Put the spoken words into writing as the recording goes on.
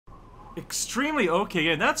Extremely okay.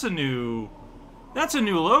 Yeah, that's a new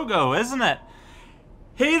logo, isn't it?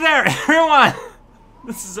 Hey there, everyone!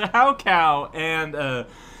 This is a How Cow, and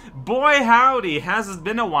boy howdy, has it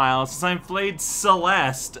been a while since I've played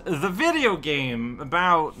Celeste, the video game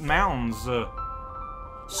about mountains.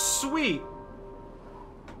 Sweet!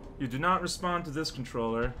 You do not respond to this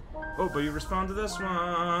controller. Oh, but you respond to this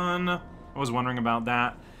one. I was wondering about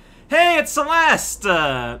that. Hey, it's Celeste!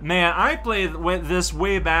 Man, I played with this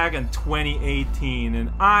way back in 2018,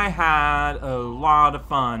 and I had a lot of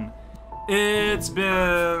fun. It's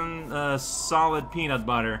been a solid peanut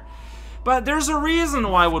butter. But there's a reason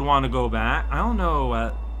why I would want to go back. I don't know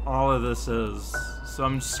what all of this is, so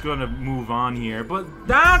I'm just gonna move on here. But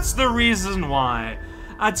that's the reason why.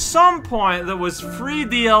 At some point, there was free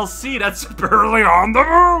DLC that's barely on the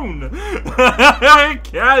moon!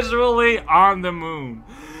 Casually on the moon.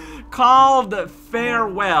 Called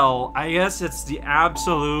Farewell. I guess it's the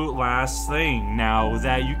absolute last thing now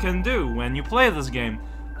that you can do when you play this game.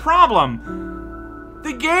 Problem.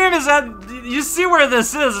 The game is at... You see where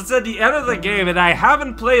this is. It's at the end of the game, and I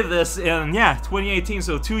haven't played this in, yeah, 2018,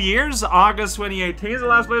 so 2 years? August 2018 is the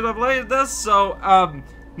last place I played this, so,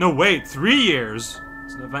 no, wait, 3 years.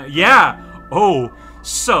 Yeah! Oh,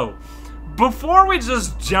 so... Before we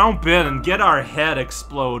just jump in and get our head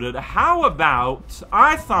exploded, how about,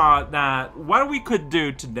 I thought that what we could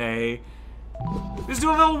do today is do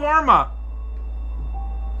a little warm-up.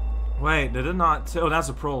 Wait, did it not? Oh, that's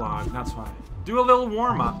a prologue, that's fine. Do a little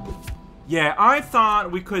warm-up. Yeah, I thought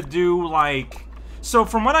we could do, like... So,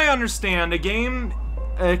 from what I understand, the game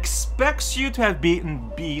expects you to have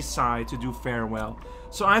beaten B-side to do Farewell.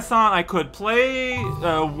 So I thought I could play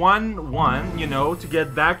 1-1, you know, to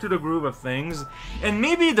get back to the groove of things. And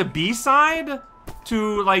maybe the B-side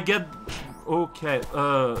to, like, get... Okay,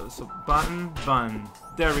 so button.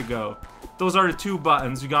 There we go. Those are the two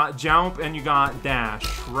buttons. You got jump and you got dash.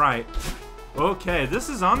 Right. Okay, this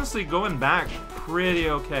is honestly going back pretty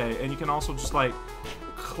okay. And you can also just, like,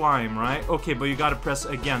 climb, right? Okay, but you gotta press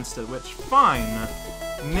against it, which, fine.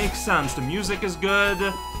 Makes sense. The music is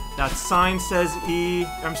good. That sign says E.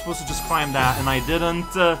 I'm supposed to just climb that, and I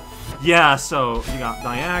didn't. Yeah, so you got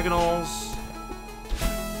diagonals.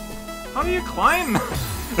 How do you climb?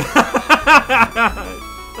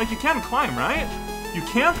 Like, you can climb, right? You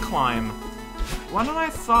can't climb. Why did I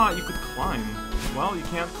thought you could climb? Well, you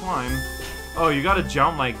can't climb. Oh, you gotta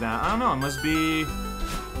jump like that. I don't know, it must be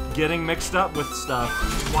getting mixed up with stuff.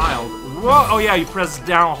 Wild. Whoa! Oh yeah, you press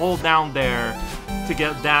down, hold down there to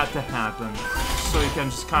get that to happen. So you can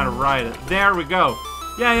just kind of ride it. There we go.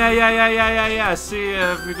 Yeah. See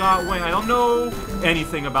if we got wing. I don't know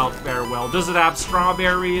anything about Farewell. Does it have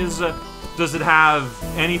strawberries? Does it have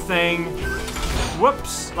anything?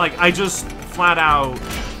 Whoops. Like, I just flat out...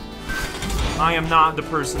 I am not the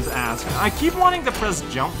person to ask. I keep wanting to press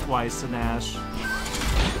jump twice to dash.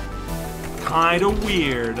 Kinda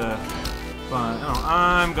weird. But, you know,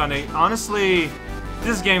 I'm gonna... Honestly...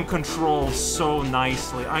 This game controls so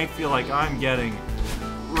nicely. I feel like I'm getting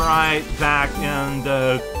right back in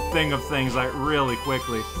the thing of things, like, really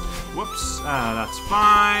quickly. Whoops. That's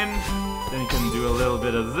fine. Then you can do a little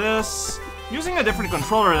bit of this. Using a different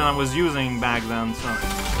controller than I was using back then, so...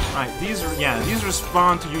 Right, these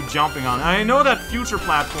respond to you jumping on. I know that future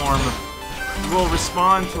platform will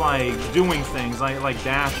respond to, like, doing things, like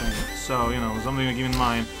dashing. So, you know, something to keep in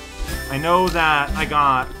mind. I know that I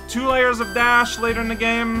got 2 layers of dash later in the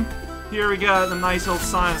game. Here we got a nice old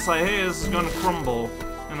sign that's like, hey, this is gonna crumble.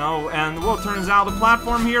 You know, and well, it turns out the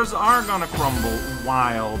platform here's are gonna crumble.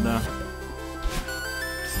 Wild.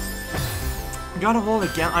 Gotta hold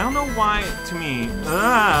again. I don't know why, to me.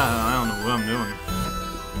 I don't know what I'm doing.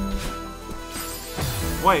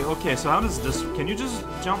 Wait, okay, so how does this... Can you just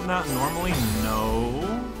jump that normally?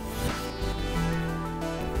 No.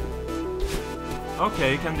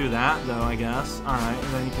 Okay, you can do that, though, I guess. Alright,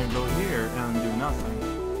 and then you can go here and do nothing.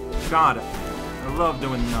 Got it. I love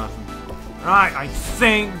doing nothing. Alright, I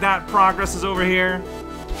think that progress is over here.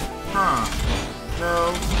 Huh.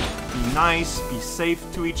 So, be nice, be safe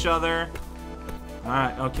to each other.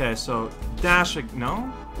 Alright, okay, so, dash...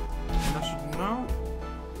 No? Dash... No?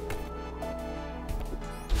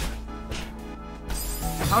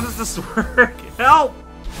 How does this work? Help!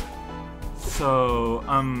 So,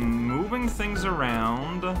 I'm moving things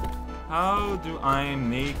around. How do I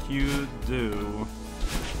make you do?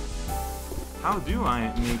 How do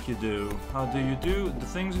I make you do? How do you do the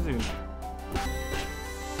things you do?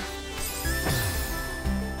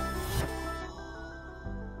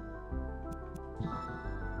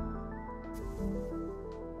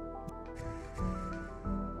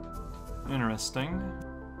 Interesting.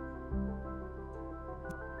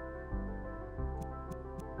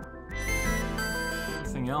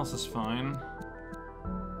 Everything else is fine.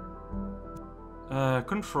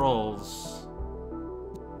 Controls.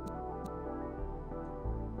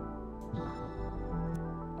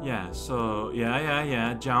 Yeah, so,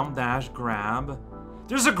 yeah. Jump, dash, grab.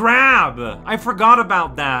 There's a grab! I forgot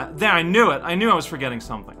about that. There, I knew it. I knew I was forgetting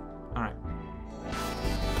something. Alright.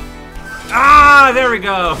 Ah, there we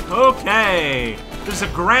go. Okay. There's a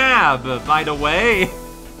grab, by the way.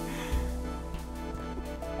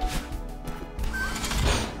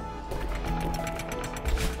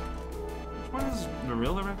 What is the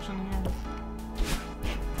real direction here?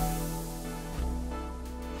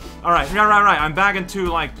 Alright, right. I'm back into,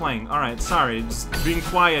 like, playing. Alright, sorry. Just being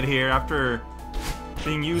quiet here after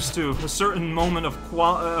being used to a certain moment of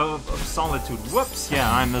solitude. Whoops!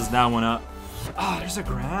 Yeah, I messed that one up. Oh, there's a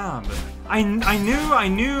grab. I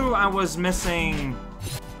knew I was missing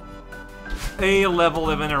a level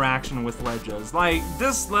of interaction with ledges. Like,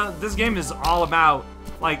 this game is all about,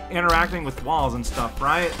 like, interacting with walls and stuff,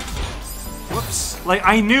 right? Whoops. Like,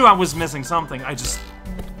 I knew I was missing something. I just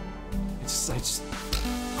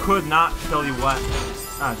could not tell you what.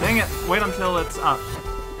 Ah, dang it. Wait until it's up.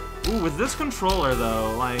 Ooh, with this controller,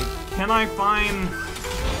 though, like, can I find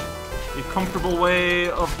a comfortable way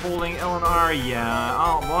of holding L and R? Yeah,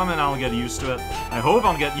 I'll get used to it. I hope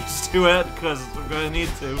I'll get used to it, because I'm gonna need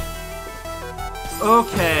to.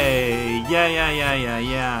 Okay,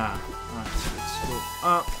 yeah. Alright, so let's go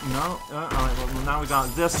up. No, alright, well, now we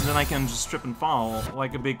got this, and then I can just trip and fall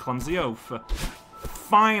like a big clumsy oaf.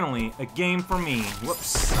 Finally, a game for me.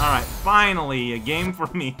 Whoops. Alright, finally, a game for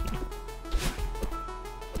me.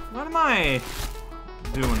 What am I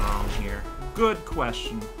doing wrong here? Good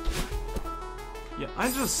question. Yeah,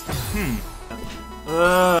 I just...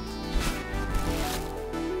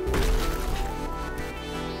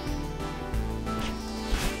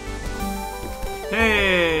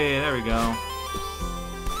 Hey, there we go.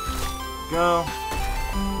 Go.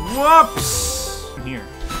 Whoops! Here.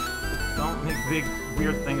 Don't make a big,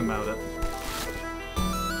 weird thing about it.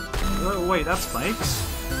 Oh, wait, that's spikes?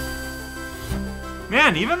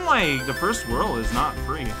 Man, even, like, the first world is not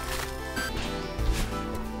free.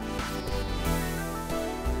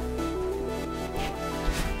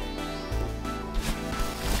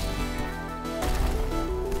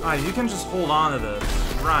 Alright, you can just hold on to this.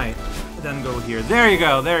 Right. Then go here. There you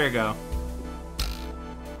go, there you go.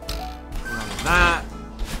 That.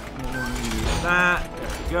 That. There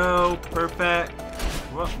we go. Perfect.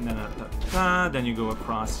 Whoop. Then you go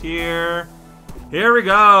across here. Here we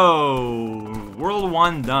go! World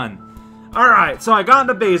 1 done. Alright, so I got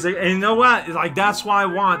the basic, and you know what? Like, that's why I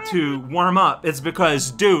want to warm up. It's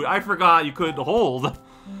because, dude, I forgot you could hold.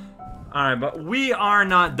 Alright, but we are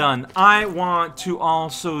not done. I want to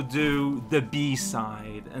also do the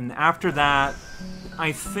B-side. And after that,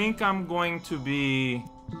 I think I'm going to be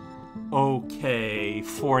okay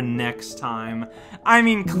for next time. I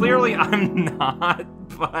mean, clearly I'm not,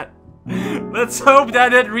 but... let's hope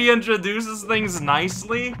that it reintroduces things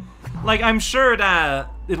nicely. Like, I'm sure that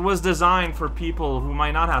it was designed for people who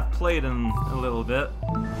might not have played in a little bit.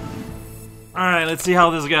 Alright, let's see how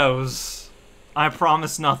this goes. I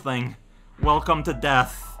promise nothing. Welcome to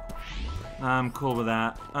death. I'm cool with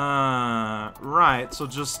that. Right, so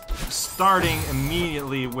just starting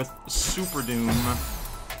immediately with Super Doom.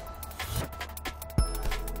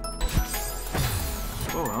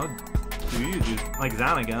 Oh, how do you do like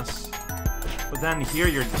that, I guess? But then here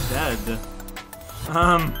you're dead.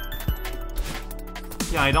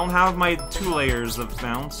 Yeah, I don't have my 2 layers of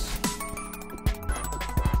bounce.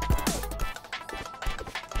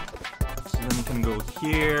 So then you can go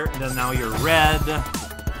here, and then now you're red.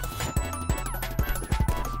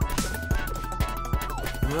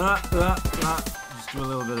 Just do a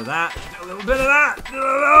little bit of that. Do a little bit of that. Do a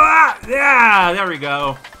little bit of that. Yeah, there we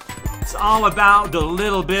go. It's all about the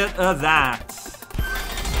little bit of that.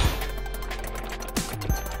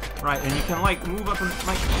 Right, and you can, like, move up and,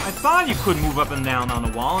 like, I thought you could move up and down on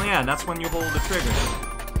the wall. Yeah, that's when you hold the trigger.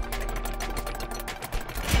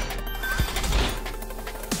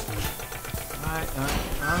 Right,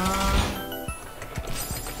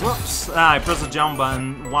 whoops! I pressed the jump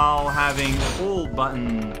button while having the hold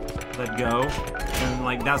button let go. And,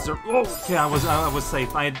 like, that's the, oh, okay, I was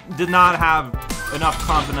safe. I did not have enough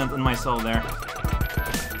confidence in myself there.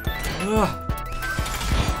 Ugh.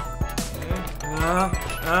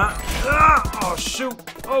 Oh shoot!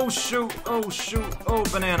 Oh shoot! Oh shoot! Oh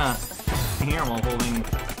banana! Here while holding.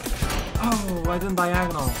 Oh, I didn't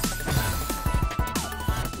diagonal.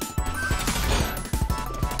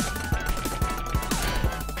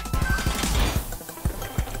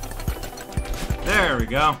 There we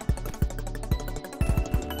go.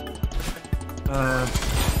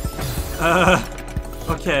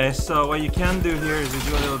 Okay, so what you can do here is you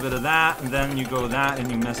do a little bit of that, and then you go that,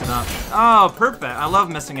 and you mess it up. Oh, perfect. I love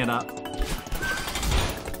messing it up.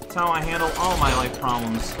 That's how I handle all my life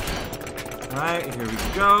problems. Alright, here we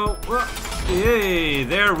go. Hey,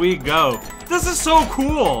 there we go. This is so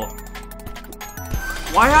cool.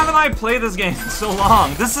 Why haven't I played this game in so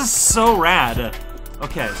long? This is so rad.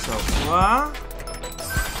 Okay, so,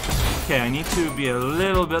 okay, I need to be a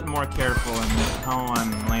little bit more careful in how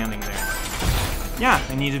I'm landing there. Yeah,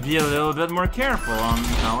 I need to be a little bit more careful on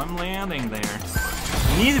how I'm landing there.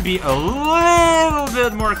 I need to be a little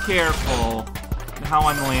bit more careful how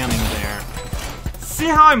I'm landing there. See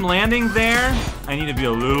how I'm landing there? I need to be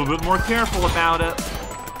a little bit more careful about it.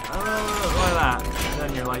 Like that. And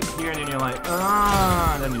then you're like here, and then you're like,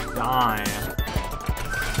 and then you die.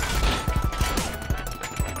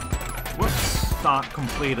 Whoops. Thought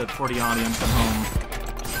completed for the audience at home.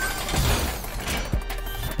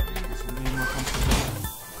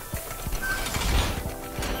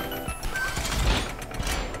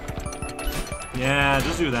 Yeah,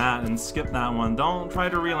 just do that and skip that one. Don't try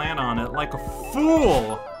to re-land on it like a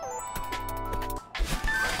fool!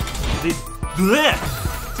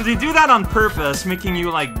 So they do that on purpose, making you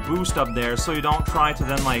like boost up there so you don't try to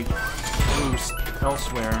then like boost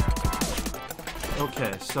elsewhere.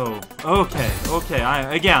 Okay, so, okay,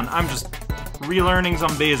 I'm just relearning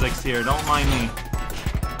some basics here, don't mind me.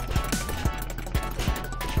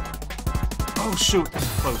 Oh shoot,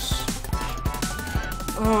 close.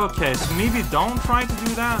 Okay, so maybe don't try to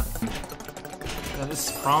do that. That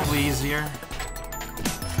is probably easier.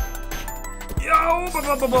 Yo,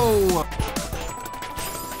 bo-bo-bo-bo!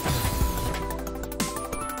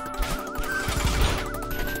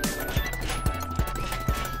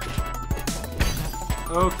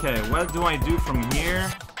 Okay, what do I do from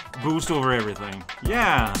here? Boost over everything.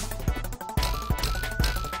 Yeah!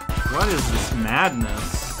 What is this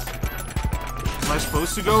madness? Am I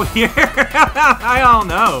supposed to go here? I don't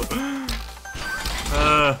know.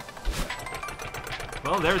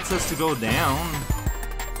 Well, there it says to go down.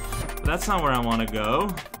 But that's not where I want to go.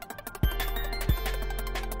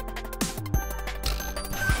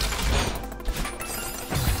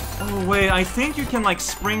 Oh wait, I think you can like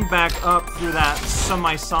spring back up through that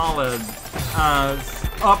semi-solid,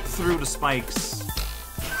 up through the spikes.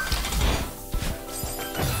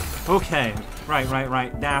 Okay,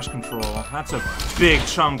 right. Dash control. That's a big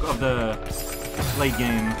chunk of the late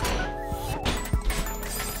game.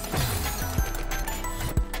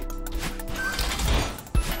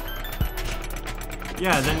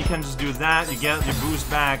 Yeah, then you can just do that, you get your boost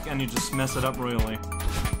back, and you just mess it up royally.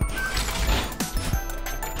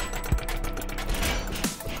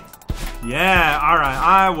 Yeah, alright,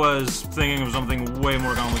 I was thinking of something way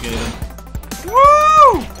more complicated.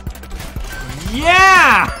 Woo!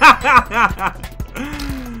 Yeah!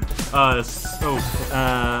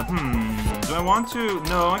 Do I want to?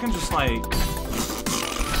 No, I can just like...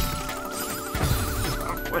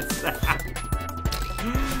 What's that?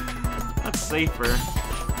 That's safer.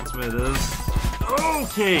 That's what it is.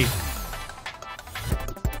 Okay!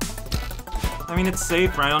 I mean, it's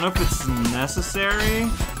safer. I don't know if it's necessary,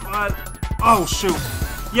 but... Oh, shoot.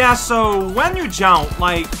 Yeah, so when you jump,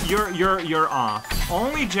 like, you're off.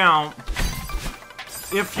 Only jump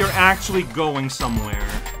if you're actually going somewhere.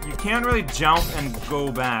 You can't really jump and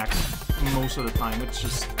go back most of the time. It's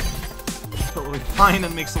just totally fine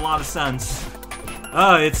and makes a lot of sense.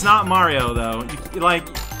 It's not Mario, though. You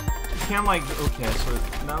can't, like... Okay, so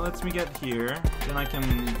now lets me get here. Then I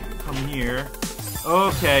can come here.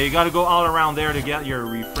 Okay, you gotta go all around there to get your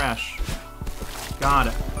refresh. Got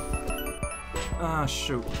it. Ah,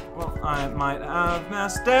 shoot. Well, I might have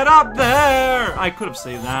messed it up there! I could have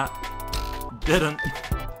saved that. Didn't.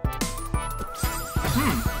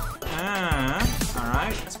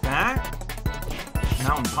 Alright, it's back.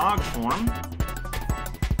 Now in Pog form.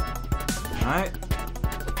 Alright.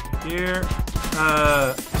 Here.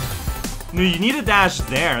 No, you need a dash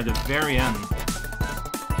there at the very end.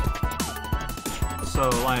 So,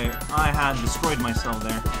 like, I had destroyed myself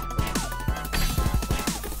there.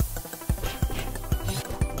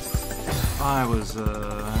 I was,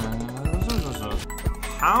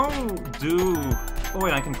 How do... Oh,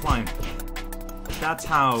 wait, I can climb. That's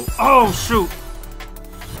how... Oh, shoot!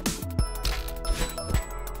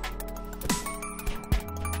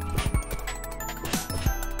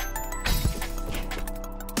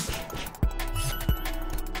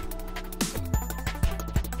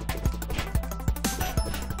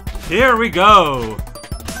 Here we go!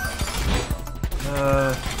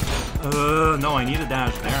 No, I need a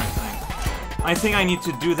dash there, I think. I think I need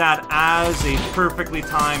to do that as a perfectly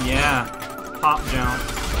timed, yeah, pop jump.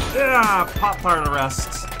 Yeah, pop fire the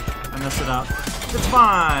rest. I messed it up. It's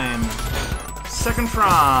fine. Second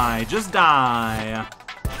try. Just die.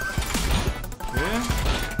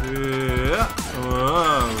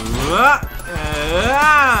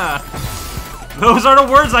 Those are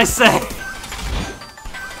the words I say.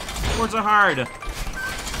 Words are hard.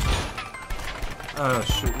 Oh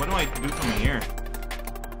shoot! What do I do from here?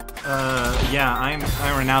 Yeah, I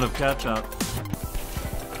ran out of ketchup.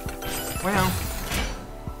 Well.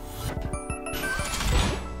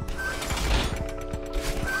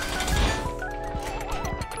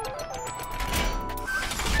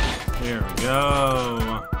 There we go.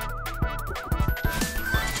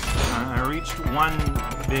 I reached one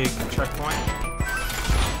big checkpoint.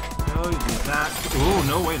 Oh, you do that. Oh,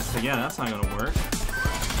 no, wait a second. Yeah, that's not gonna work.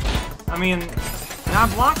 I mean, that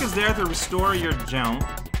block is there to restore your jump.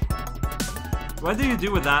 What do you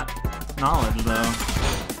do with that knowledge, though?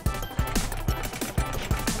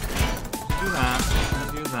 Do that, and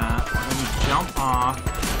then you jump off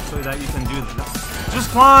so that you can do that. Just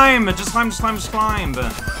climb! Just climb!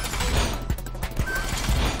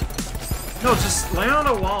 No, just lay on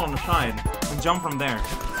a wall on the side and jump from there,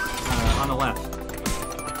 on the left.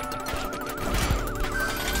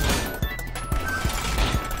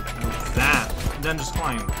 Like that. And then just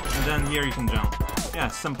climb. And then here you can jump. Yeah,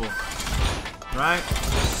 simple. Right?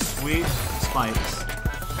 Sweet spikes.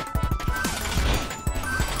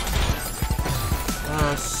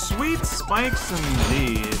 Sweet spikes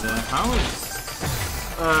indeed. How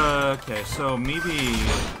is... okay, so maybe...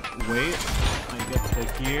 Wait. I get to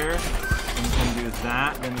here. And you can do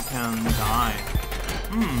that, then you can die.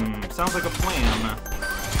 Sounds like a plan.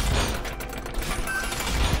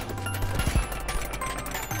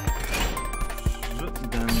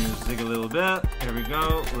 Then you zig a little bit. There we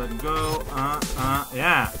go. Let it go.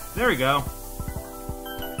 Yeah. There we go.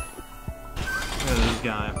 Look at this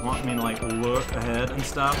guy. Want me to, like, look ahead and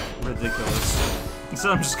stuff? Ridiculous.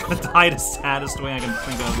 Instead, I'm just gonna die the saddest way I can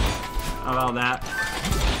think of about that.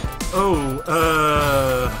 Oh,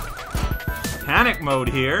 panic mode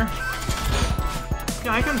here.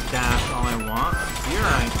 Yeah, I can dash all I want.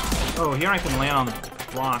 Here I can land on the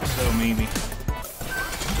block, so maybe.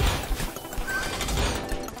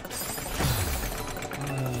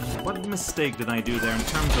 What mistake did I do there in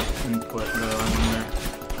terms of input, though, I wonder?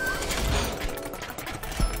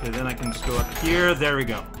 Okay, then I can just go up here. There we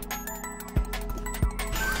go.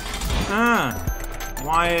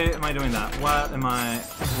 Why am I doing that?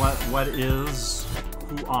 What is,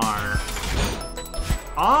 who are?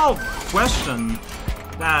 All questions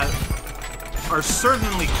that are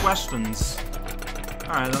certainly questions.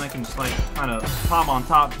 Alright, then I can just, like, kind of pop on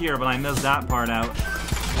top here, but I missed that part out.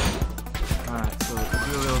 Alright, so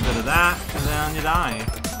do a little bit of that, and then you die.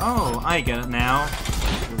 Oh, I get it now.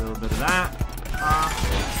 Do a little bit of that.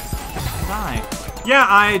 Die. Yeah,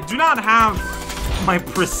 I do not have my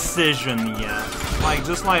precision yet. Like,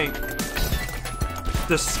 just like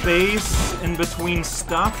the space in between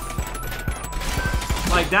stuff.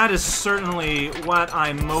 Like, that is certainly what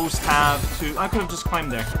I most have to... I could have just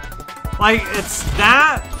climbed there. Like, it's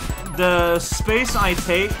that, the space I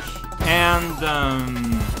take, and,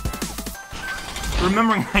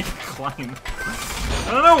 remembering I can climb.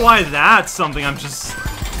 I don't know why that's something I'm just...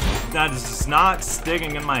 That is just not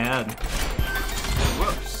sticking in my head.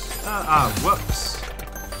 Whoops. Whoops.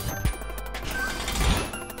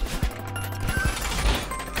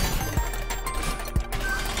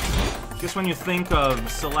 Guess when you think of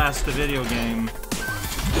Celeste, the video game,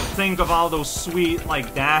 you think of all those sweet,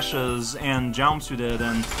 like, dashes and jumps you did,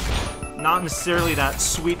 and not necessarily that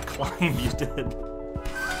sweet climb you did.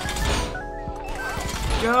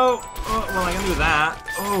 Go! Oh, well, I can do that.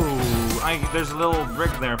 Oh, there's a little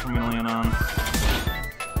brick there for me to land on.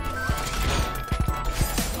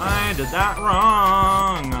 I did that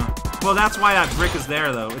wrong! Well, that's why that brick is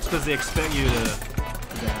there, though. It's because they expect you to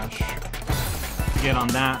dash. To get on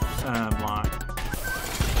that block.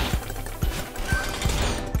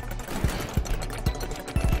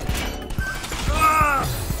 Ah!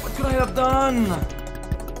 What could I have done?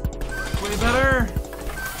 Way better?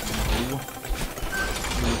 No.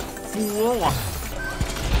 Fool!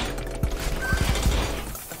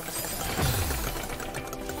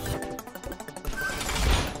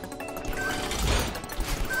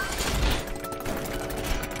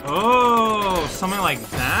 Oh, something like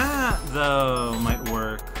that, though, might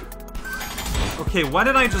work. Okay, what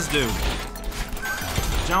did I just do?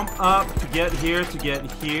 Jump up to get here,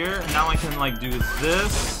 and now I can, like, do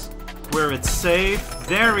this, where it's safe.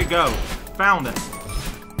 There we go. Found it.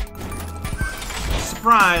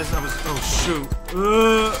 Surprise! Oh, shoot.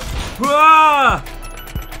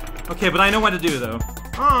 Okay, but I know what to do, though.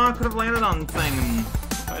 Oh, I could have landed on the thing and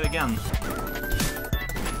tried again.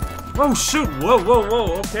 Oh, shoot! Whoa, whoa,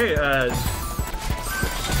 whoa, okay,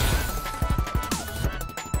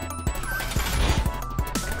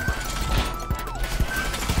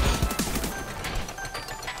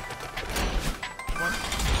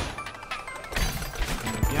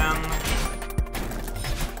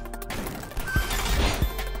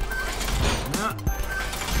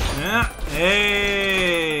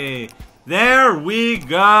 Hey! There we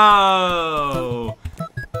go!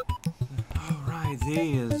 Alright,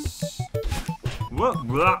 these. Whoop,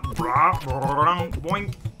 blah, blah, blah,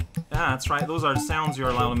 boink. Ah, that's right, those are sounds you're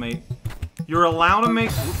allowed to make. You're allowed to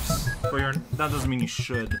make. Whoops. For your. That doesn't mean you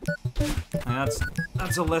should. And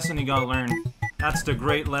that's a lesson you gotta learn. That's the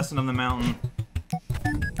great lesson of the mountain.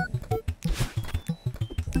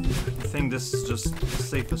 I think this is just the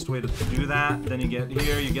safest way to do that. Then you get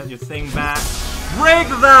here, you get your thing back. Break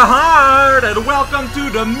the heart and welcome to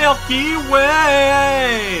the Milky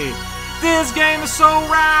Way! This game is so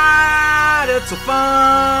rad, it's so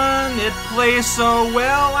fun, it plays so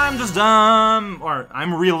well, I'm just dumb. Or,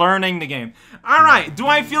 I'm relearning the game. Alright, do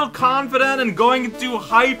I feel confident in going into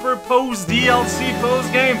Hyper Pose DLC Pose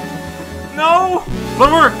game? No,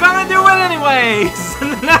 but we're gonna do it anyways!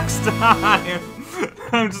 Next time!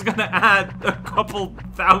 I'm just gonna add a couple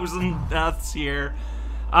thousand deaths here.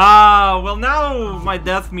 Well now my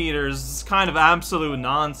death meter is kind of absolute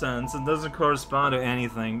nonsense. It doesn't correspond to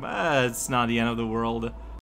anything, but it's not the end of the world.